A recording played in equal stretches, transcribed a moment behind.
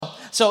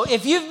So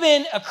if you've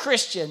been a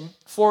Christian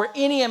for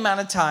any amount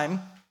of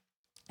time,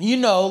 you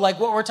know, like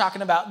what we're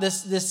talking about,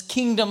 this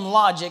kingdom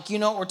logic, you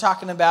know what we're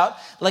talking about.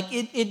 Like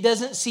it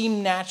doesn't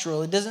seem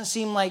natural. It doesn't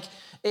seem like,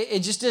 it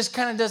just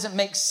kind of doesn't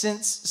make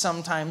sense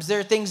sometimes. There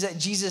are things that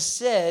Jesus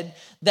said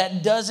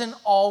that doesn't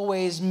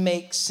always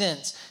make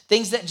sense.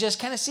 Things that just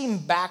kind of seem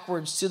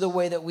backwards to the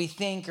way that we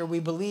think or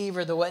we believe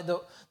or the way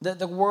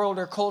the world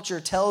or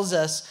culture tells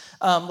us.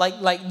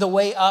 Like the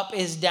way up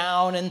is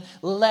down and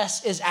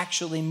less is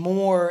actually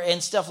more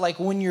and stuff like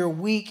when you're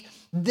weak,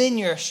 then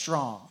you're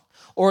strong.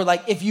 Or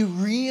like if you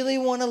really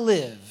want to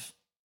live,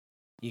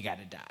 you got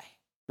to die.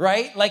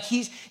 Right? Like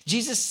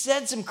Jesus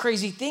said some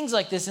crazy things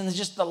like this, and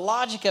just the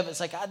logic of it's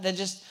like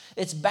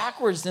it's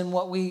backwards than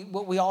what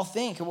we all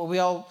think or what we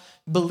all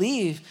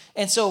believe.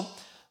 And so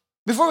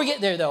before we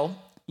get there though,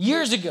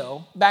 years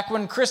ago, back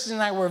when Kristen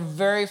and I were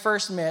very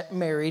first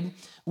married,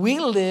 we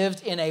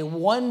lived in a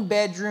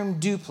 1-bedroom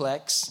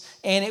duplex,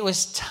 and it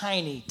was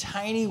tiny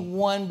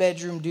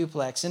 1-bedroom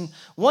duplex. And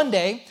one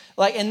day,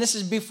 and this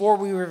is before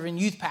we were even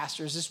youth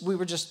pastors, we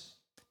were just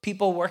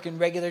people working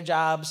regular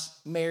jobs,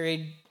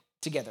 married,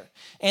 together.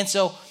 And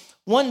so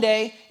one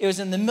day, it was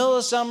in the middle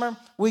of summer,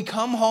 we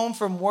come home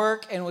from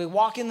work and we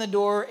walk in the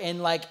door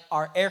and like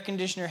our air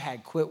conditioner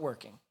had quit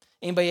working.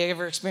 Anybody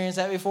ever experienced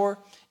that before?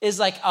 It's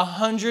like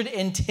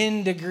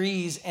 110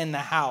 degrees in the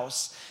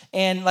house.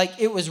 And like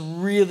it was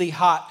really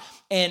hot.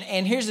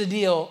 And here's the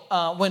deal.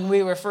 When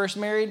we were first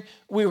married,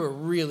 we were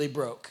really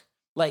broke.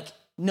 Like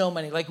no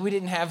money. Like we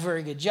didn't have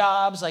very good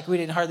jobs. Like we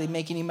didn't hardly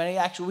make any money.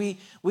 Actually,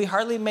 we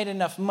hardly made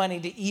enough money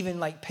to even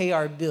like pay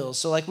our bills.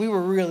 So like we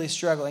were really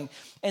struggling.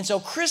 And so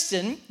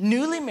Kristen,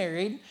 newly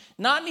married,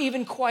 not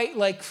even quite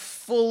like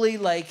fully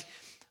like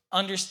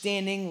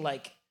understanding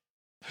like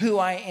who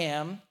I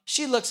am,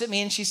 she looks at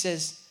me and she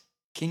says,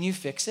 "Can you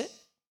fix it?"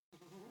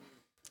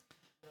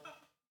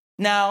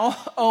 Now,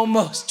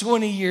 almost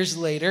 20 years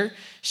later,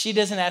 she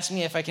doesn't ask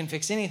me if I can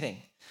fix anything.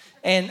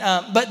 And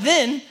but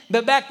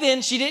back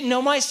then, she didn't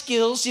know my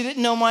skills. She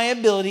didn't know my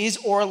abilities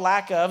or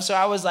lack of. So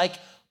I was like,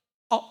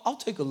 I'll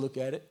take a look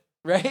at it,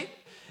 right?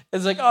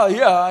 It's like, oh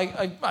yeah,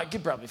 I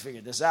could probably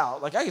figure this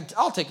out. Like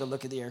I'll take a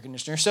look at the air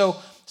conditioner. So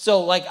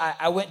like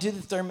I went to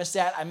the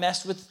thermostat. I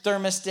messed with the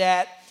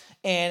thermostat,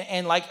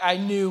 and like I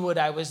knew what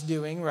I was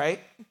doing, right?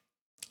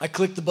 I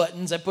clicked the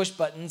buttons. I pushed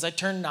buttons. I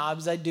turned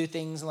knobs. I do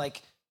things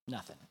like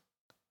nothing.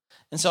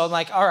 And so I'm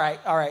like, all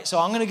right. So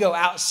I'm going to go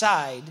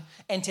outside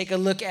and take a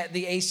look at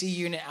the AC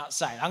unit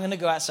outside. I'm going to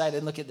go outside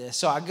and look at this.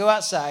 So I go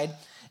outside,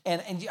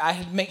 and I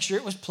had to make sure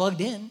it was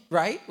plugged in,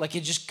 right? Like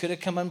it just could have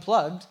come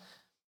unplugged.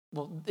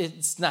 Well,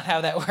 it's not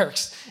how that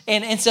works.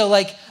 And so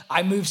like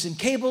I move some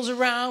cables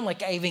around,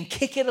 like I even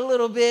kick it a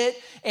little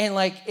bit, and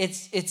like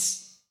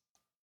it's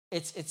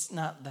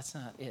not, that's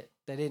not it.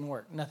 That didn't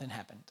work. Nothing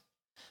happened.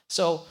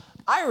 So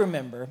I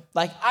remember,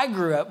 like I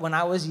grew up when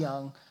I was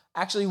young.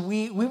 Actually,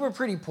 we were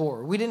pretty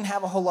poor. We didn't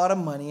have a whole lot of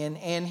money.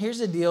 And here's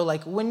the deal.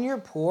 Like, when you're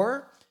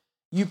poor,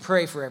 you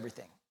pray for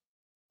everything.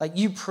 Like,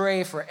 you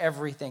pray for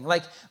everything.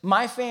 Like,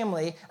 my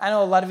family, I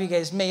know a lot of you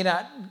guys may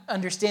not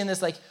understand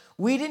this. Like,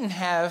 we didn't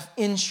have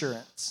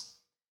insurance.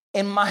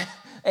 And my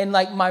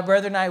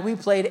brother and I, we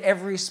played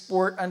every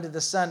sport under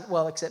the sun.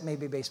 Well, except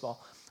maybe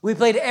baseball. We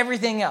played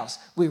everything else.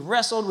 We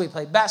wrestled, we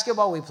played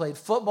basketball, we played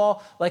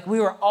football. Like,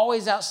 we were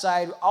always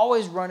outside,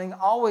 always running,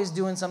 always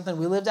doing something.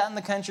 We lived out in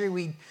the country.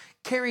 We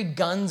carried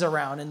guns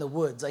around in the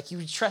woods. Like,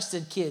 you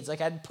trusted kids.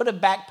 Like, I'd put a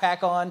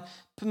backpack on,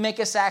 make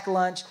a sack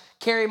lunch,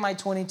 carry my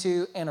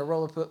 .22 and a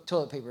roll of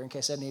toilet paper in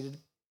case I needed to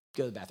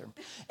go to the bathroom.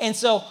 And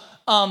so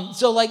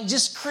like,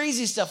 just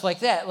crazy stuff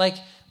like that. Like,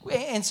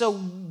 and so,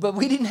 but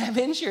we didn't have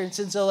insurance.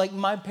 And so like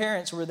my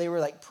parents they were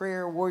like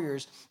prayer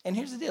warriors. And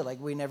here's the deal.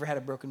 Like, we never had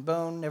a broken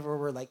bone, never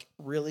were like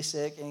really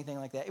sick, anything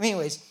like that.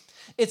 Anyways,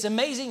 it's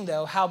amazing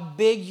though, how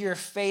big your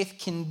faith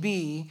can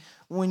be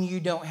when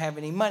you don't have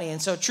any money.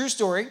 And so, true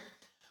story,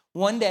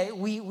 one day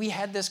we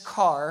had this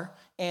car,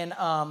 and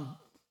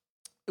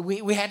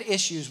we had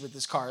issues with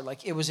this car.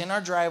 Like, it was in our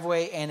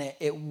driveway and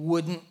it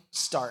wouldn't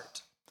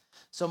start.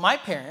 So my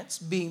parents,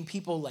 being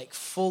people like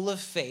full of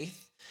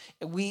faith,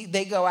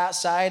 they go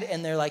outside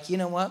and they're like, you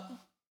know what?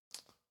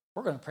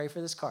 We're going to pray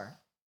for this car.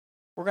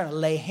 We're going to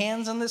lay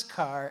hands on this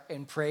car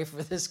and pray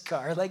for this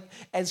car. Like,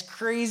 as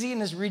crazy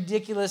and as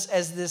ridiculous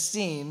as this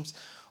seems,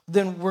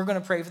 then we're going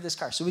to pray for this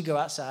car. So we go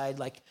outside,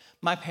 like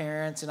my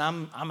parents, and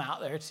I'm out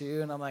there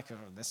too. And I'm like, oh,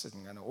 this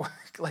isn't going to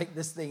work. Like,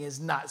 this thing is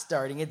not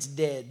starting. It's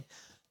dead.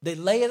 They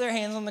lay their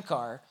hands on the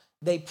car.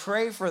 They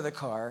pray for the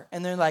car.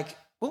 And they're like,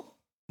 well,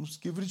 let's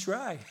give it a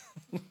try.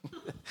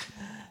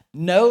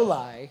 No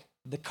lie,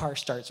 the car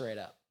starts right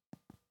up.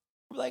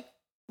 We're like,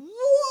 what?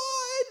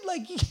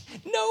 Like,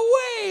 no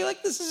way.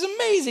 Like, this is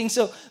amazing.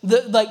 So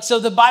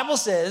the Bible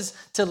says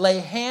to lay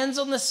hands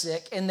on the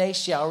sick and they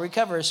shall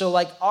recover. So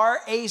like our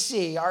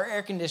AC, our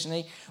air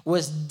conditioning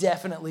was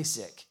definitely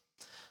sick.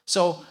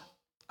 So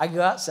I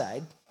go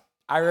outside.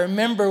 I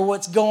remember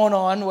what's going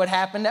on, what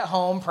happened at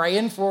home,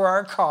 praying for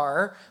our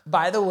car.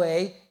 By the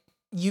way,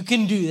 you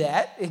can do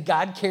that.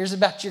 God cares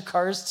about your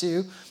cars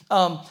too.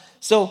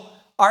 So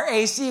our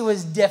AC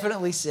was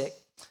definitely sick.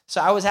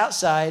 So I was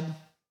outside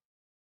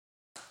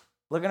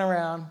looking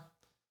around.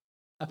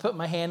 I put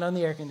my hand on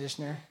the air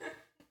conditioner.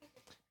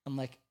 I'm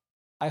like,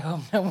 I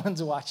hope no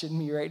one's watching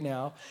me right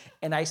now.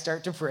 And I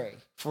start to pray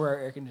for our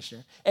air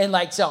conditioner. And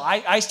so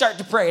I start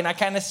to pray and I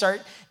kind of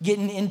start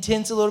getting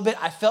intense a little bit.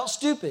 I felt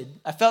stupid.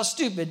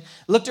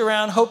 Looked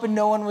around hoping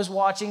no one was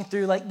watching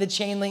through like the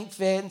chain link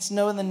fence,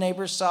 knowing the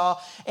neighbors saw.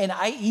 And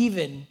I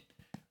even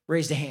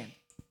raised a hand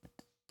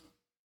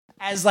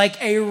as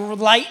like a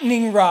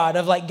lightning rod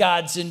of like,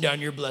 God, send down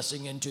your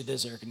blessing into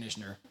this air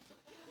conditioner.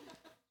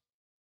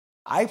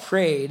 I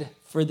prayed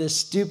for this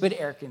stupid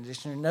air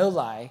conditioner, no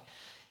lie.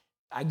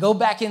 I go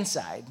back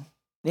inside.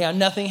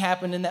 Nothing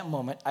happened in that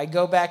moment. I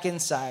go back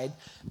inside,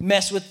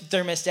 mess with the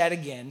thermostat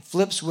again,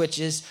 flip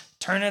switches,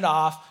 turn it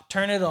off,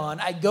 turn it on.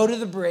 I go to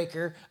the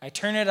breaker, I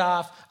turn it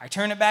off, I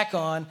turn it back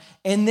on,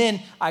 and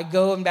then I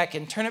go back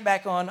and turn it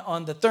back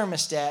on the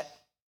thermostat.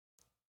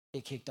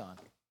 It kicked on.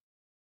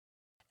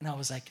 And I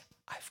was like,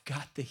 I've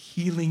got the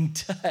healing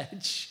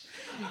touch.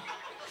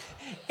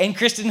 And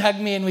Kristen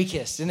hugged me and we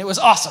kissed, and it was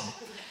awesome.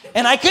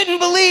 And I couldn't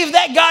believe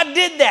that God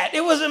did that.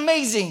 It was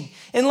amazing.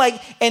 And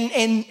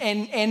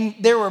and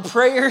there were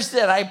prayers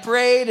that I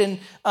prayed, and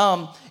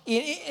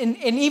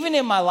even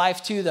in my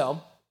life too,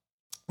 though,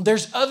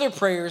 there's other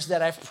prayers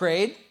that I've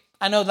prayed.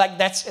 I know like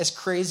that's as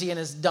crazy and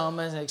as dumb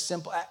and as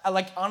simple.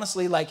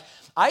 Honestly,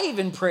 I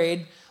even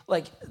prayed,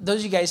 like those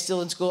of you guys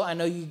still in school, I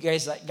know you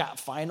guys like got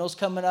finals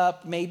coming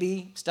up,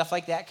 maybe stuff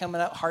like that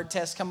coming up, hard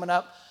tests coming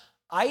up.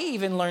 I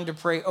even learned to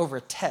pray over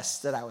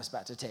tests that I was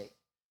about to take.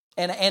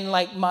 And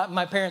like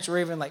my parents were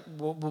even like,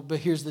 well, but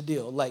here's the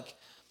deal. Like,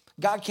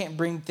 God can't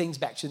bring things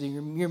back to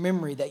your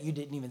memory that you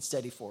didn't even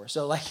study for.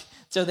 So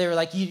they were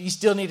like, you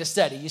still need to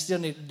study. You still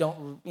need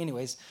to,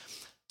 anyways.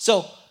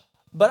 So,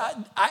 but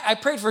I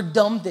prayed for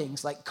dumb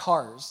things like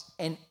cars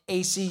and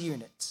AC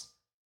units.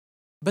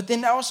 But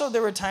then also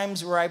there were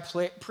times where I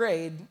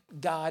prayed,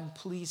 God,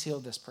 please heal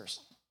this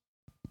person.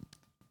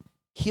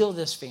 Heal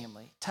this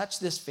family. Touch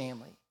this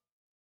family.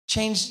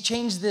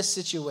 Change this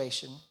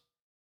situation.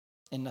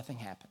 And nothing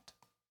happened.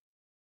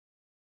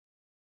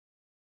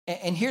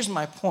 And here's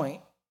my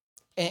point.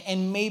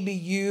 And maybe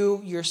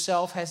you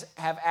yourself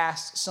have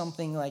asked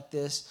something like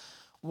this.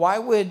 Why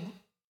would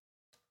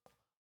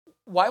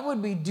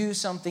we do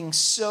something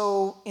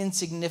so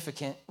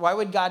insignificant? Why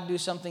would God do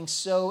something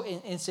so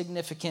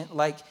insignificant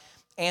like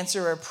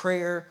answer a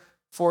prayer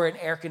for an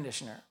air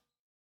conditioner,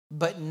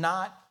 but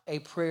not a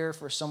prayer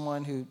for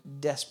someone who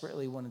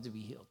desperately wanted to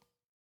be healed?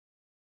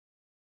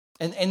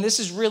 And this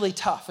is really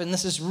tough, and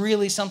this is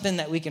really something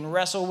that we can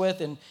wrestle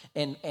with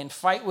and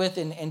fight with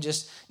and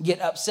just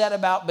get upset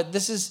about. But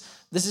this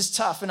is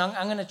tough, and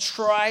I'm going to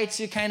try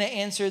to kind of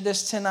answer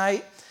this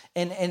tonight,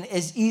 and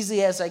as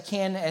easy as I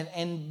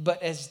can,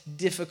 but as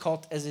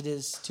difficult as it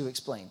is to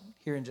explain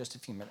here in just a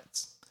few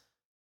minutes.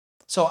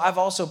 So I've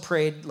also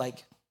prayed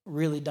like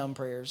really dumb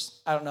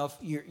prayers. I don't know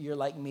if you're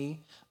like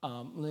me.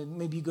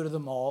 Maybe you go to the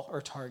mall or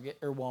Target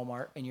or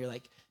Walmart, and you're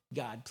like,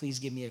 God, please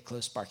give me a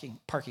close parking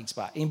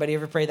spot. Anybody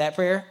ever pray that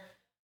prayer?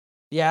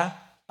 Yeah?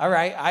 All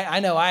right. I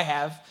know I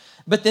have.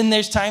 But then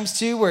there's times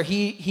too where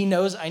he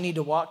knows I need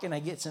to walk and I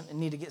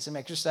need to get some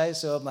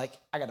exercise. So I'm like,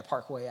 I got to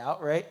park way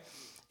out, right?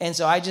 And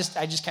so I just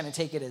kind of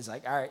take it as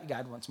like, all right,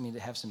 God wants me to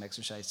have some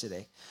exercise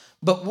today.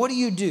 But what do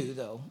you do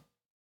though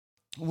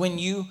when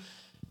you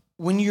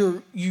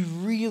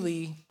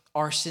really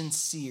are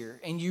sincere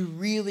and you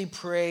really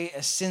pray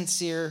a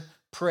sincere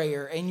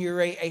prayer and you're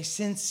a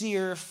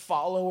sincere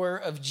follower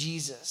of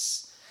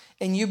Jesus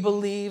and you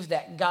believe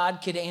that God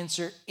could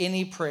answer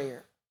any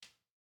prayer,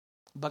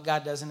 but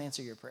God doesn't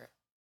answer your prayer?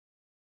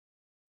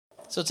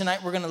 So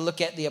tonight we're going to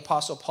look at the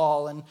Apostle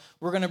Paul, and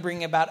we're going to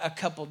bring about a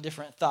couple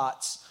different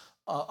thoughts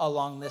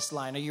along this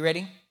line. Are you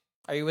ready?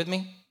 Are you with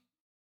me?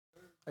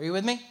 Are you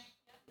with me?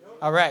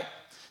 All right.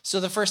 So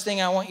the first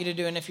thing I want you to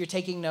do, and if you're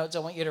taking notes, I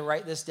want you to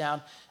write this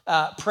down.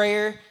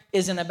 Prayer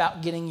isn't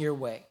about getting your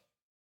way,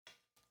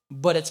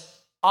 but it's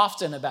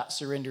often about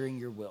surrendering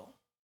your will.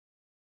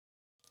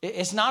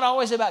 It's not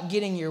always about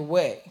getting your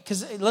way,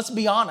 because let's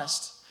be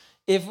honest.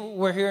 If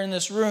we're here in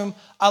this room,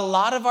 a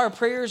lot of our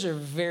prayers are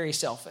very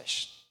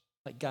selfish.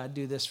 Like, God,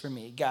 do this for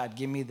me. God,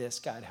 give me this.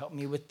 God, help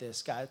me with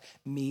this. God,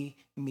 me,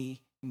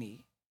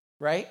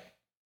 right?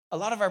 A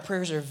lot of our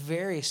prayers are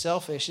very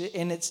selfish,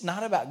 and it's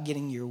not about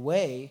getting your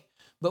way,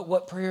 but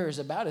what prayer is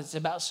about, it's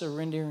about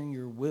surrendering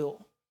your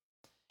will.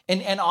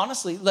 And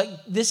honestly, like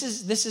this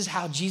is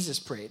how Jesus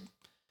prayed.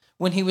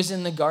 When he was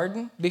in the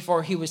garden,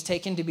 before he was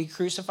taken to be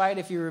crucified,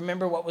 if you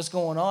remember what was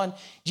going on,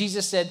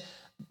 Jesus said,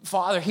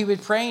 Father, he was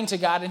praying to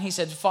God, and he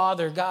said,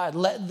 Father, God,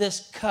 let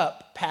this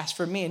cup pass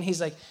from me. And he's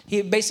like,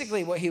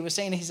 basically what he was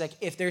saying, he's like,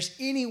 if there's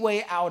any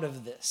way out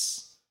of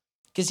this,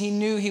 because he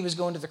knew he was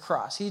going to the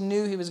cross. He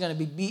knew he was going to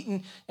be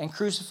beaten and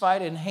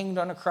crucified and hanged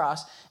on a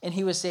cross. And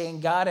he was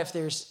saying, God, if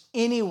there's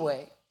any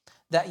way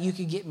that you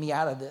could get me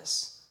out of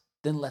this,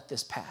 then let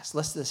this pass.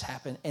 Let this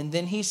happen. And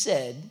then he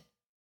said,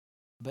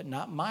 but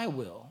not my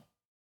will,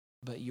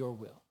 but your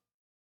will.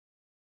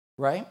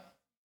 Right?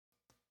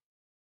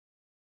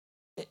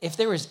 If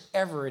there was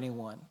ever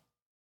anyone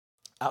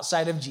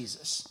outside of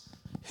Jesus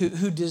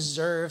who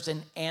deserved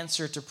an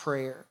answer to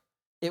prayer,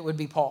 it would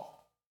be Paul.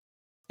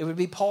 It would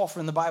be Paul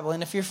from the Bible.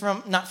 And if you're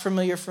not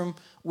familiar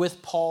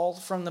with Paul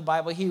from the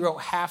Bible, he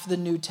wrote half the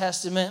New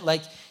Testament.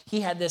 Like,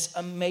 he had this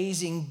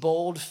amazing,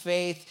 bold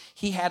faith.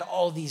 He had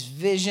all these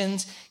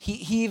visions.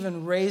 He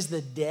even raised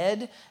the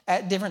dead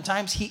at different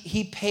times.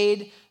 He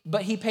paid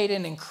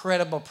an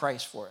incredible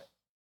price for it.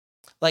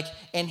 Like,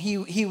 and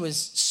he was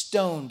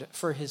stoned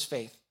for his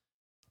faith.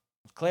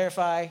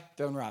 Clarify,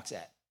 thrown rocks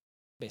at,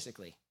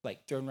 basically.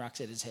 Like, thrown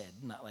rocks at his head,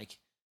 not like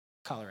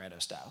Colorado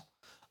style.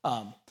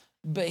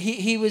 But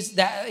he was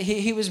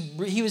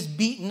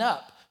beaten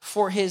up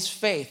for his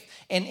faith,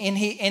 and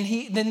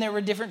he then there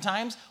were different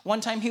times.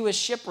 One time he was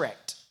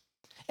shipwrecked,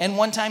 and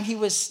one time he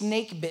was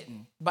snake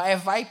bitten by a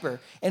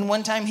viper, and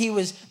one time he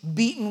was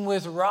beaten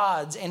with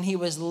rods, and he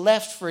was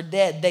left for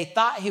dead. They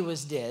thought he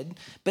was dead,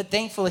 but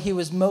thankfully he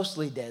was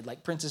mostly dead,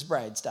 like Princess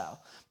Bride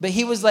style. But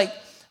he was like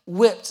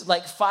whipped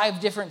like 5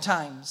 different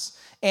times,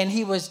 and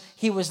he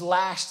was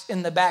lashed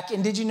in the back.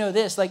 And did you know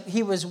this? Like,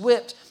 he was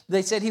whipped.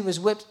 They said he was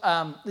whipped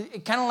kind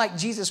of like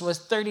Jesus was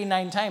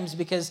 39 times,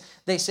 because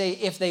they say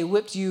if they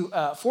whipped you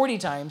 40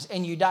 times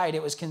and you died,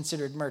 it was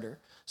considered murder.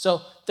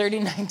 So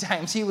 39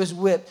 times he was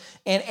whipped,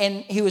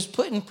 and he was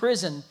put in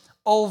prison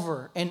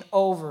over and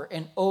over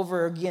and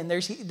over again.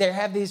 There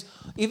have these,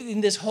 even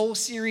in this whole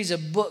series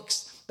of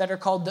books that are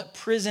called the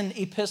prison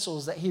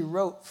epistles that he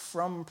wrote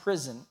from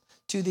prison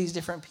to these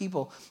different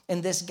people.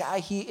 And this guy,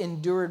 he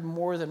endured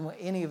more than what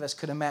any of us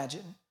could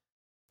imagine.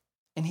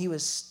 And he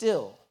was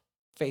still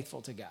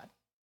faithful to God.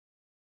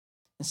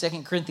 In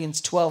 2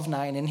 Corinthians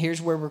 12:9, and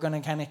here's where we're going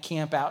to kind of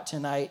camp out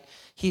tonight.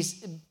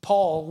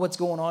 Paul, what's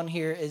going on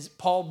here is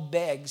Paul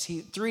begs,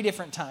 3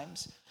 different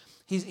times.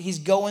 He's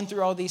going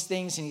through all these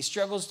things, and he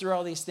struggles through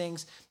all these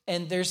things.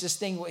 And there's this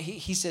thing where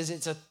he says,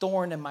 it's a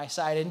thorn in my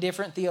side. And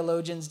different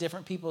theologians,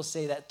 different people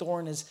say that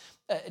thorn is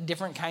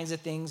different kinds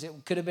of things. It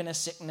could have been a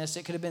sickness.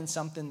 It could have been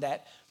something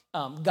that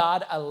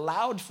God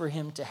allowed for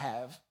him to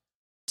have,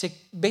 to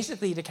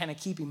basically to kind of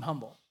keep him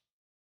humble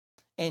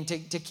and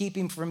to keep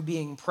him from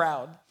being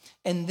proud.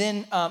 And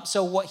then,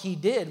 so what he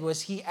did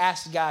was he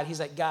asked God,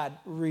 he's like, God,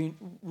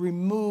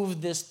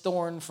 remove this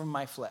thorn from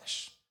my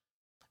flesh.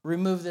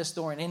 Remove this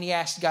thorn. And he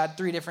asked God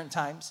 3 different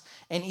times.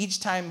 And each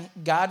time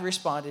God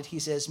responded, he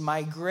says,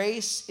 my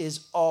grace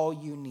is all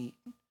you need.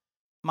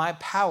 My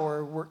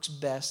power works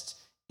best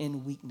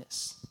in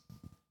weakness.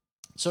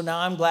 So now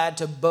I'm glad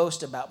to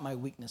boast about my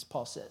weakness,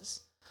 Paul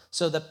says.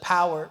 So the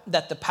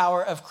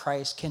power of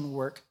Christ can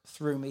work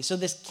through me. So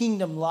this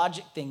kingdom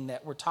logic thing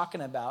that we're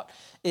talking about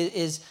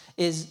is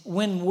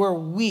when we're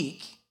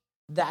weak,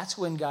 that's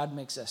when God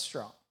makes us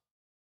strong.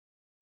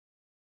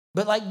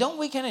 But like, don't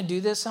we kind of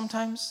do this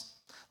sometimes?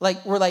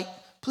 Like, we're like,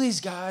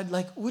 please, God,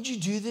 like, would you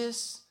do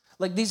this?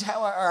 Like, these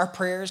how our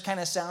prayers kind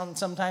of sound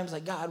sometimes,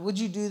 like, God, would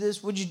you do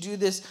this? Would you do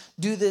this?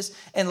 Do this?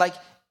 And like,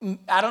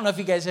 I don't know if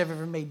you guys have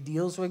ever made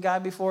deals with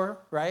God before,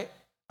 right?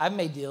 I've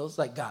made deals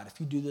like, God, if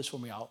you do this for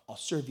me, I'll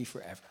serve you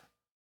forever.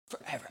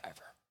 Forever,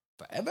 ever.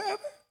 Forever,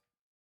 ever.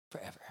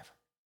 Forever,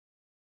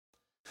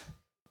 ever.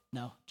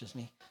 No, just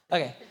me.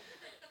 Okay.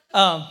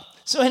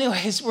 So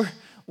anyways,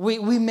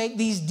 we make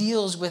these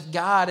deals with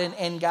God,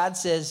 and God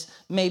says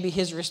maybe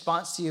his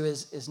response to you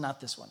is not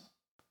this one.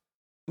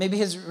 Maybe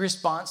his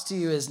response to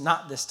you is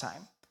not this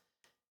time.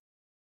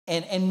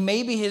 And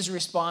maybe his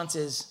response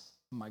is,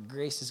 my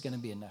grace is going to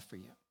be enough for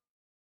you.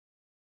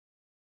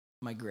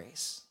 My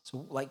grace.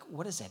 So like,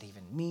 what does that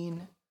even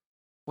mean?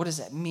 What does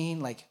that mean?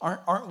 Like,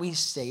 aren't we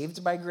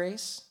saved by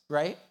grace,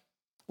 right?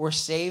 We're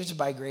saved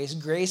by grace.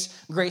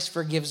 Grace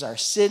forgives our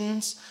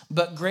sins,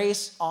 but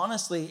grace,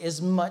 honestly,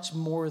 is much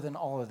more than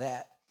all of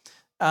that.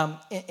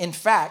 In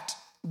fact,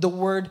 the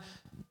word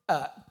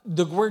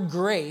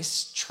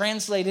grace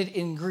translated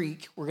in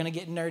Greek, we're going to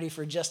get nerdy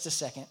for just a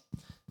second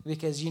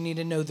because you need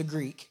to know the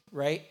Greek,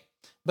 right?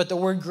 But the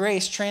word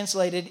grace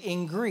translated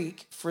in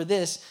Greek for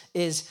this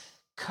is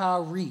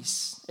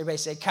charis. Everybody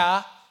say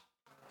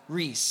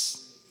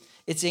charis.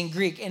 It's in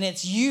Greek, and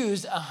it's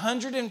used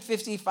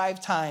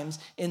 155 times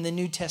in the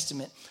New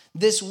Testament.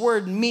 This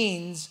word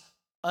means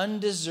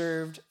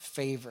undeserved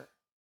favor.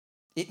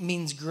 It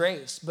means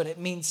grace, but it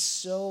means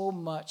so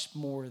much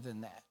more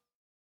than that.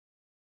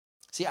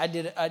 See, I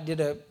did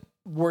a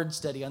word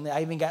study on that.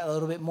 I even got a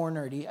little bit more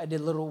nerdy. I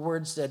did a little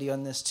word study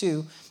on this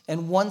too.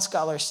 And one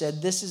scholar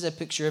said, this is a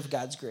picture of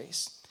God's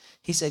grace.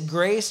 He said,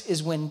 grace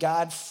is when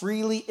God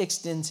freely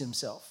extends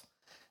himself,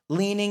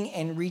 leaning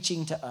and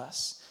reaching to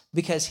us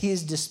because he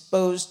is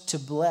disposed to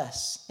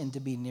bless and to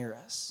be near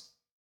us.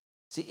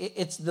 See,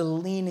 it's the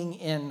leaning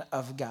in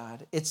of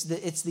God. It's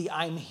the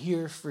I'm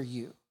here for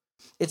you.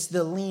 It's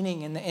the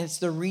leaning and it's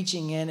the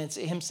reaching in. It's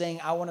him saying,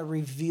 I want to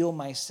reveal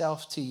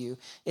myself to you.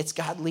 It's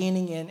God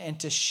leaning in and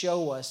to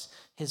show us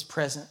his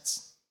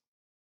presence.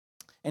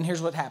 And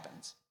here's what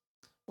happens.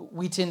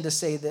 We tend to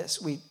say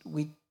this. We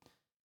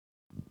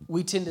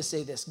tend to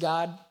say this.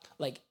 God,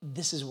 like,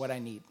 this is what I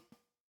need.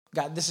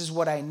 God, this is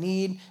what I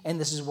need and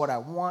this is what I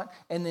want.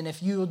 And then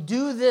if you'll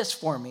do this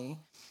for me,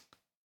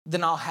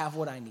 then I'll have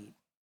what I need.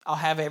 I'll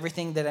have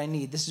everything that I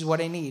need. This is what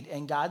I need.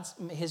 And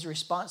his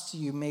response to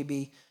you may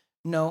be,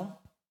 no,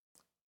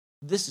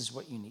 this is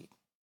what you need.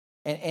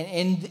 And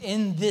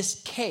in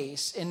this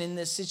case, and in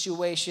this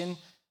situation,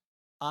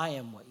 I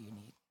am what you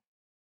need.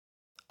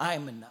 I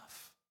am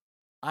enough.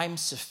 I'm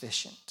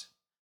sufficient.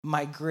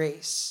 My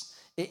grace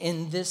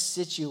in this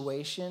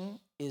situation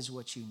is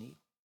what you need.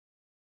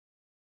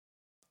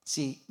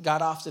 See,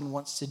 God often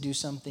wants to do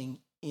something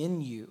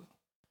in you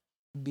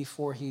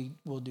before he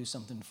will do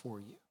something for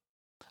you.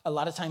 A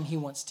lot of time he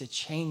wants to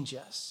change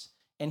us,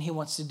 and he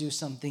wants to do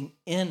something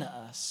in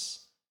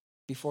us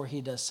before he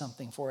does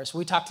something for us.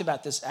 We talked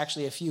about this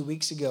actually a few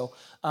weeks ago,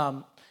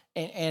 I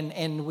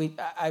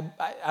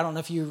don't know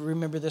if you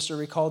remember this or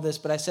recall this,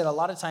 but I said a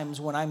lot of times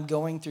when I'm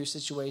going through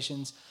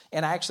situations,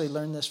 and I actually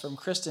learned this from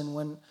Kristen,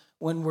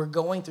 when we're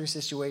going through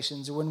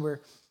situations, when we're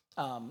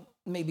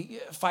maybe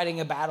fighting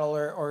a battle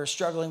or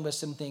struggling with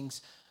some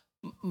things,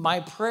 my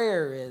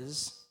prayer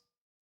is,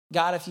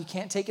 God, if you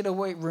can't take it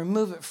away,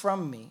 remove it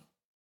from me.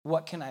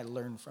 What can I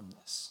learn from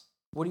this?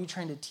 What are you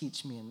trying to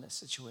teach me in this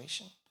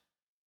situation?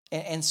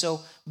 And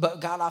so,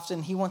 but God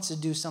often, he wants to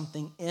do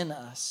something in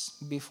us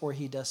before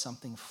he does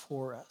something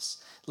for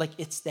us. Like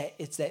it's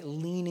that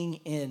leaning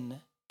in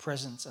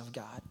presence of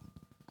God.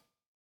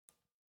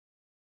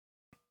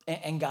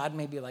 And God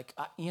may be like,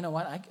 you know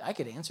what? I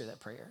could answer that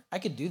prayer. I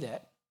could do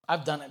that.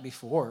 I've done it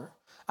before.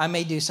 I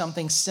may do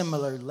something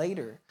similar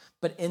later.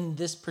 But in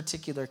this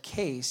particular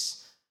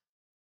case,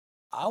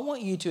 I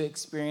want you to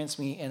experience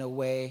me in a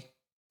way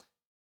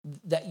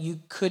that you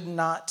could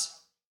not.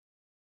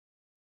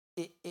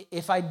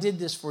 If I did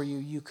this for you,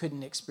 you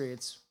couldn't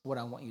experience what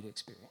I want you to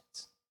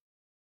experience.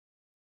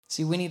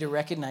 See, we need to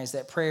recognize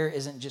that prayer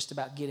isn't just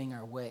about getting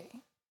our way,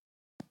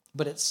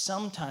 but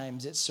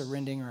sometimes it's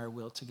surrendering our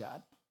will to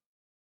God.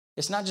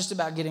 It's not just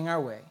about getting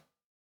our way,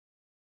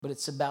 but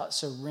it's about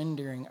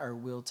surrendering our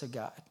will to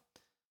God.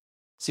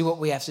 See, what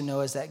we have to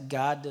know is that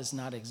God does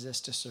not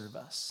exist to serve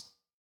us.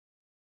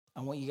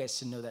 I want you guys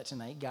to know that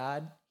tonight.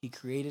 God, he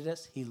created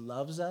us. He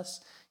loves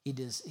us.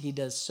 He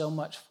does so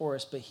much for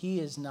us, but he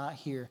is not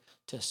here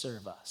to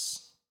serve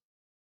us.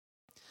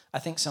 I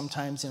think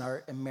sometimes in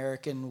our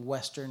American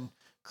Western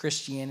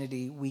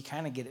Christianity, we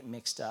kind of get it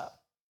mixed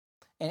up.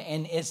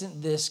 And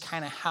isn't this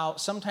kind of how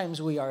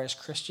sometimes we are as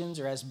Christians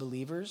or as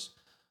believers?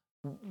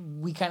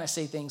 We kind of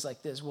say things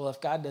like this, well, if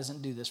God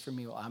doesn't do this for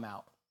me, well, I'm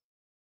out.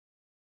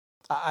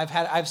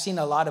 I've seen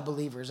a lot of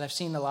believers. I've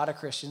seen a lot of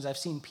Christians. I've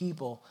seen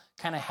people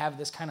kind of have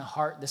this kind of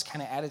heart, this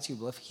kind of attitude.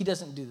 Well, if he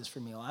doesn't do this for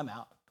me, well, I'm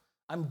out.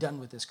 I'm done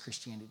with this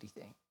Christianity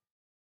thing.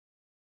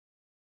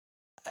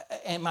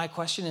 And my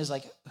question is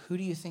like, who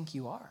do you think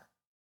you are?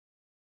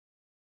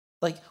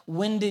 Like,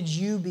 when did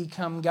you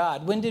become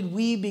God? When did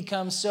we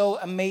become so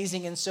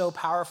amazing and so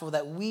powerful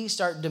that we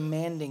start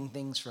demanding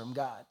things from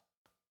God?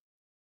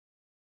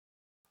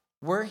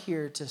 We're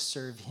here to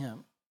serve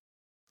him.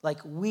 Like,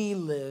 we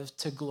live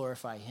to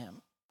glorify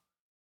him.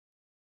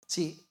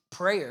 See,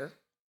 prayer,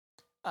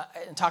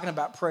 and talking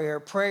about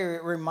prayer,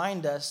 it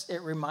reminds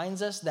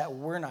us that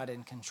we're not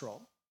in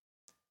control.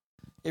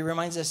 It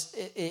reminds us,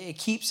 it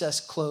keeps us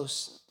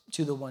close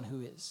to the one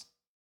who is.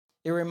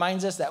 It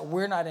reminds us that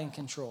we're not in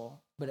control,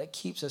 but it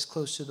keeps us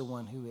close to the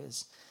one who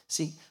is.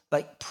 See,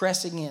 like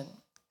pressing in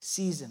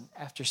season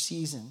after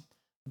season,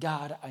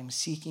 God, I'm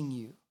seeking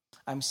you.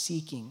 I'm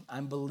seeking,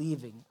 I'm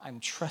believing, I'm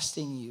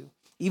trusting you.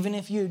 Even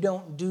if you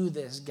don't do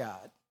this,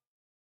 God,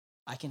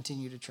 I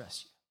continue to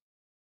trust you.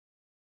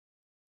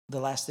 The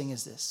last thing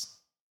is this.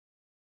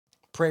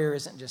 Prayer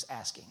isn't just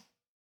asking,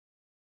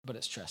 but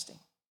it's trusting.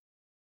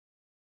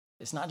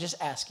 It's not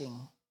just asking,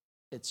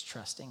 it's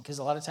trusting. Because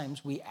a lot of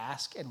times we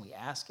ask and we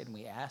ask and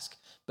we ask,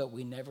 but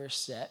we never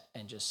sit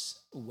and just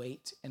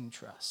wait and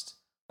trust.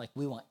 Like,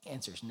 we want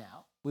answers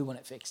now. We want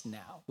it fixed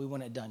now. We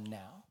want it done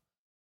now.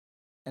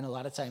 And a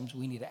lot of times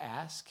we need to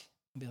ask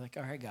and be like,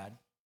 all right, God,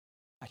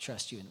 I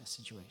trust you in this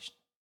situation.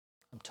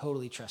 I'm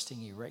totally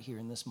trusting you right here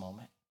in this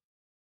moment.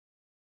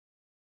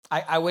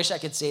 I wish I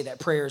could say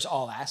that prayer is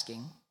all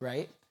asking,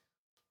 right?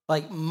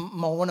 Like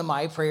one of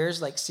my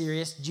prayers, like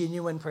serious,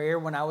 genuine prayer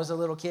when I was a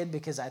little kid,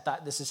 because I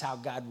thought this is how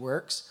God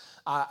works.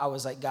 I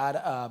was like, God,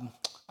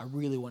 I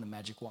really want a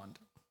magic wand.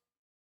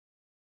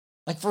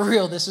 Like, for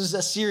real, this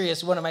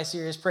was one of my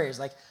serious prayers.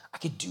 Like, I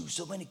could do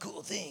so many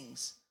cool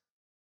things.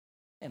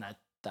 And I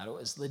thought it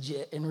was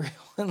legit and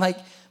real.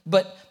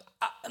 But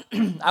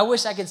I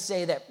wish I could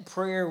say that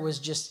prayer was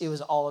it was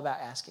all about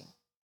asking.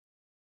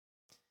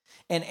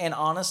 And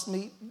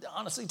honestly,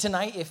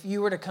 tonight, if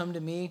you were to come to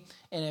me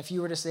and if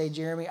you were to say,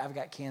 Jeremy, I've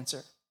got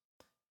cancer,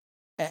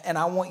 and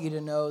I want you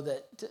to know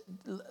that,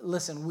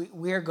 listen,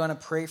 we are going to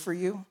pray for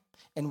you,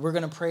 and we're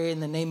going to pray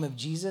in the name of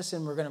Jesus,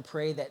 and we're going to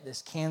pray that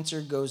this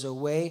cancer goes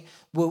away.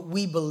 What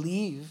we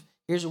believe,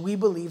 we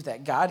believe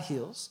that God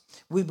heals.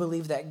 We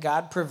believe that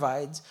God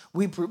provides.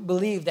 We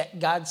believe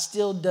that God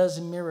still does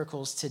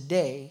miracles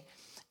today.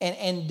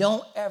 And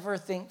don't ever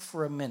think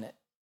for a minute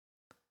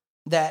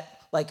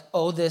that, like,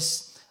 oh,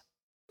 this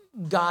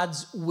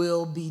God's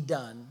will be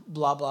done,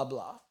 blah, blah,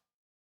 blah.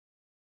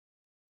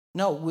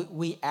 No,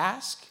 we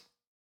ask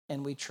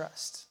and we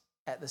trust.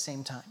 at the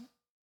same time.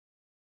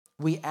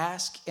 We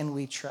ask and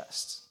we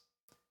trust.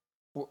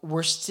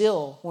 We're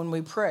still, when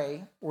we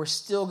pray, we're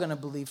still going to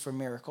believe for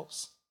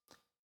miracles.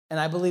 And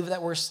I believe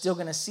that we're still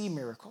going to see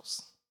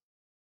miracles.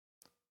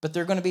 But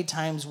there are going to be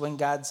times when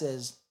God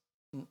says,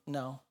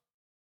 no.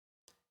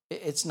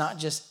 It's not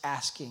just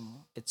asking,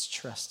 it's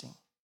trusting.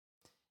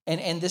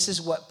 And this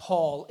is what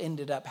Paul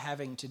ended up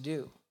having to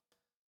do.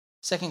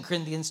 2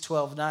 Corinthians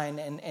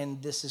 12:9,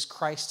 and this is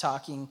Christ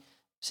talking,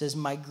 says,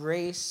 my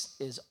grace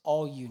is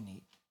all you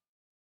need.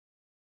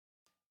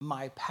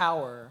 My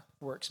power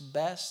works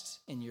best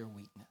in your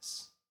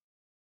weakness.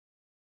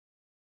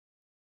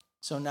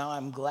 So now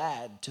I'm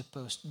glad to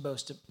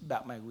boast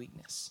about my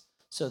weakness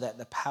so that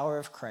the power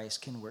of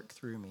Christ can work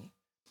through me.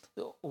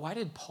 Why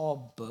did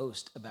Paul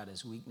boast about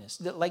his weakness?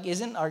 Like,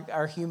 isn't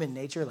our human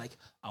nature like,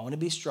 I want to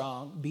be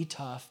strong, be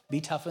tough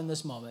in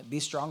this moment, be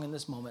strong in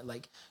this moment.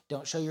 Like,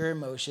 don't show your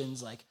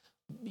emotions. Like,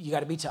 you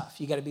got to be tough.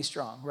 You got to be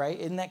strong, right?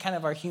 Isn't that kind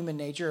of our human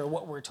nature or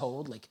what we're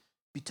told? Like,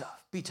 be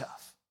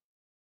tough.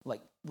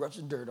 Like, rub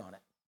some dirt on it,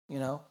 you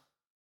know?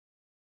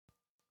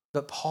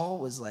 But Paul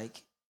was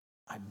like,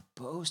 I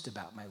boast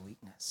about my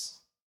weakness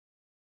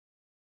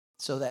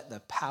so that the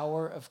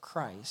power of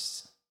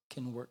Christ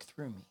can work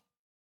through me.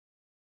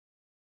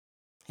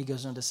 He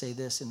goes on to say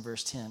this in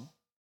verse 10.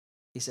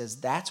 He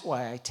says, that's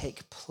why I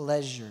take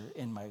pleasure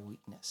in my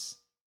weakness,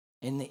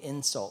 in the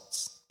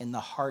insults, in the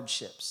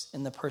hardships,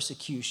 in the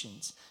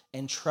persecutions,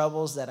 and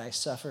troubles that I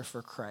suffer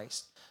for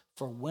Christ.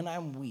 For when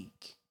I'm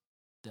weak,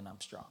 then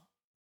I'm strong.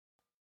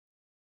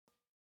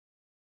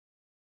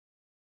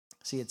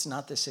 See, it's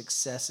not the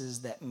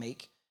successes that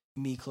make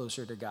me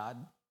closer to God.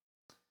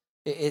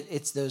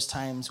 It's those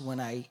times when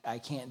I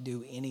can't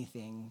do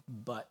anything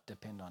but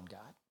depend on God.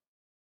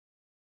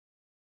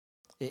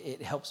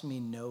 It helps me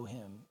know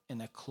him in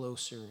a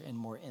closer and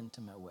more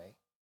intimate way.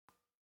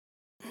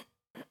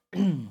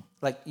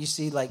 Like, you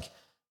see, like,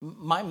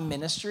 my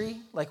ministry,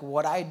 like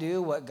what I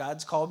do, what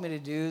God's called me to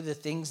do, the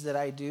things that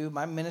I do,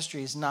 my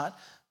ministry is not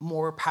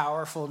more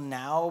powerful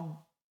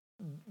now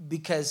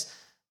because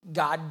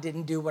God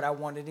didn't do what I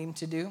wanted him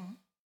to do,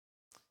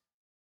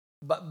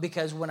 but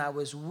because when I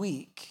was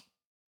weak,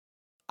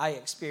 I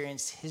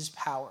experienced his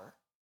power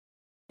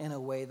in a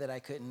way that I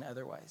couldn't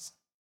otherwise.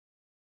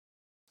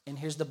 And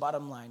here's the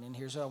bottom line, and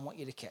here's what I want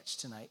you to catch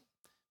tonight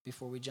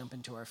before we jump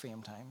into our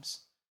fam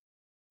times,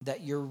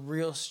 that your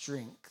real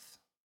strength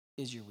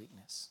is your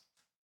weakness.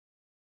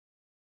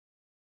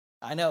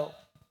 I know,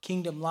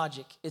 kingdom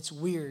logic, it's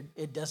weird.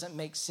 It doesn't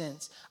make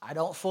sense. I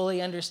don't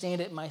fully understand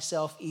it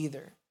myself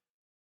either,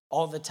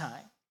 all the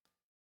time.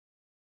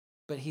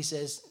 But he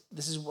says,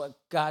 this is what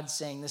God's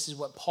saying, this is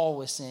what Paul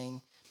was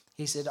saying.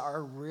 He said,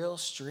 our real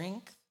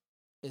strength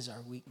is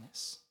our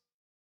weakness.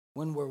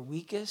 When we're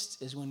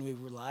weakest is when we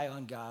rely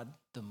on God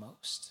the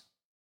most.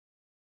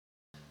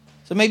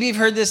 So maybe you've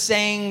heard this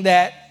saying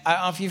that, I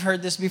don't know if you've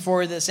heard this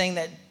before, that saying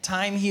that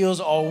time heals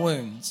all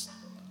wounds,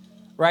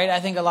 right? I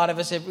think a lot of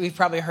us, we've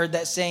probably heard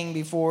that saying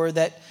before,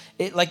 that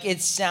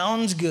it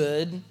sounds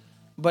good,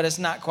 but it's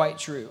not quite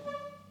true.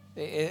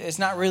 It's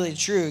not really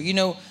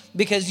true,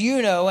 because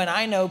and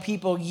I know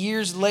people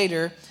years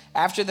later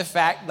after the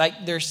fact,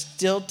 like they're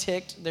still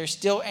ticked, they're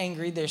still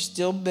angry, they're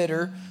still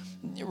bitter,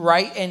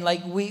 right? And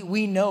like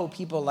we know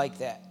people like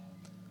that.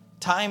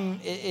 Time,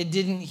 it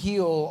didn't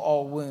heal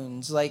all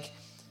wounds,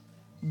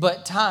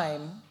 but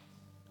time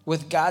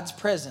with God's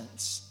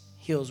presence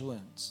heals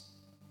wounds.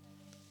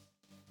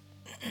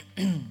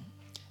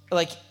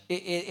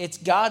 It's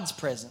God's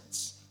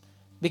presence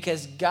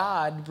because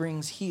God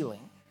brings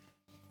healing.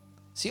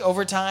 See,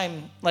 over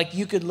time,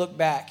 you could look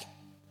back,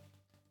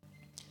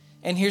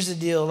 and here's the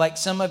deal,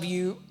 some of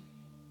you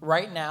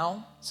right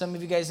now, some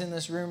of you guys in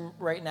this room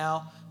right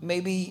now,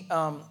 maybe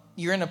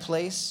you're in a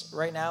place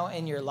right now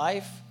in your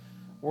life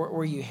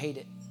where you hate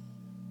it,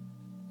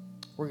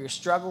 where you're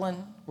struggling,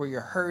 where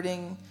you're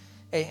hurting,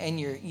 and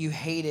you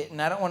hate it.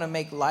 And I don't want to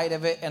make light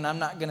of it, and I'm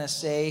not going to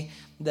say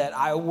that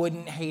I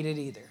wouldn't hate it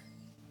either.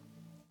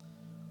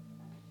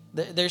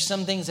 There's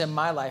some things in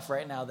my life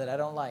right now that I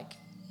don't like.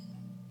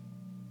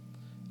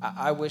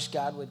 I wish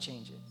God would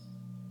change it.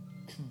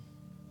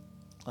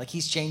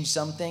 He's changed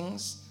some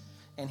things,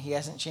 and he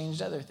hasn't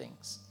changed other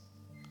things.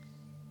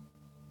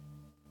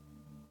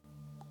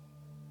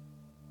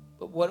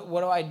 But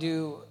what do I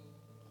do?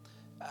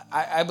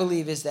 I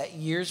believe is that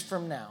years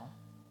from now,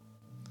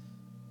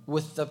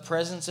 with the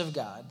presence of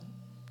God,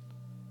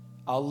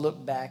 I'll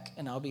look back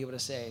and I'll be able to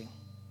say,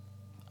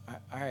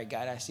 all right,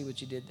 God, I see what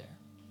you did there.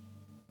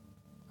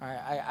 All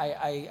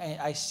right,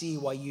 I see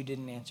why you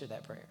didn't answer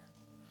that prayer.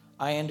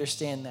 I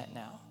understand that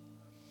now.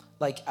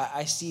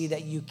 I see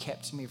that you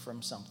kept me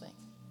from something.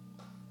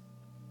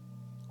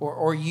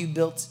 Or you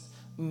built,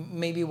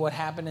 maybe what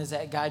happened is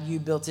that, God, you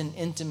built an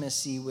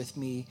intimacy with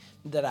me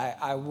that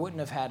I wouldn't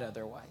have had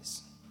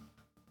otherwise.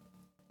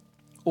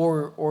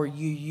 Or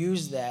you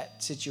used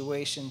that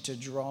situation to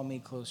draw me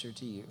closer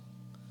to you.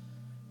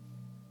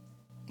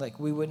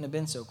 We wouldn't have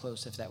been so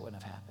close if that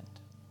wouldn't have happened.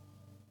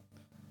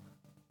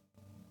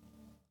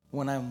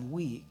 When I'm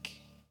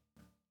weak,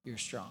 you're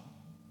strong.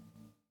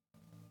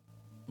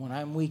 When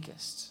I'm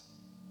weakest,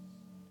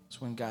 it's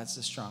when God's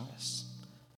the strongest.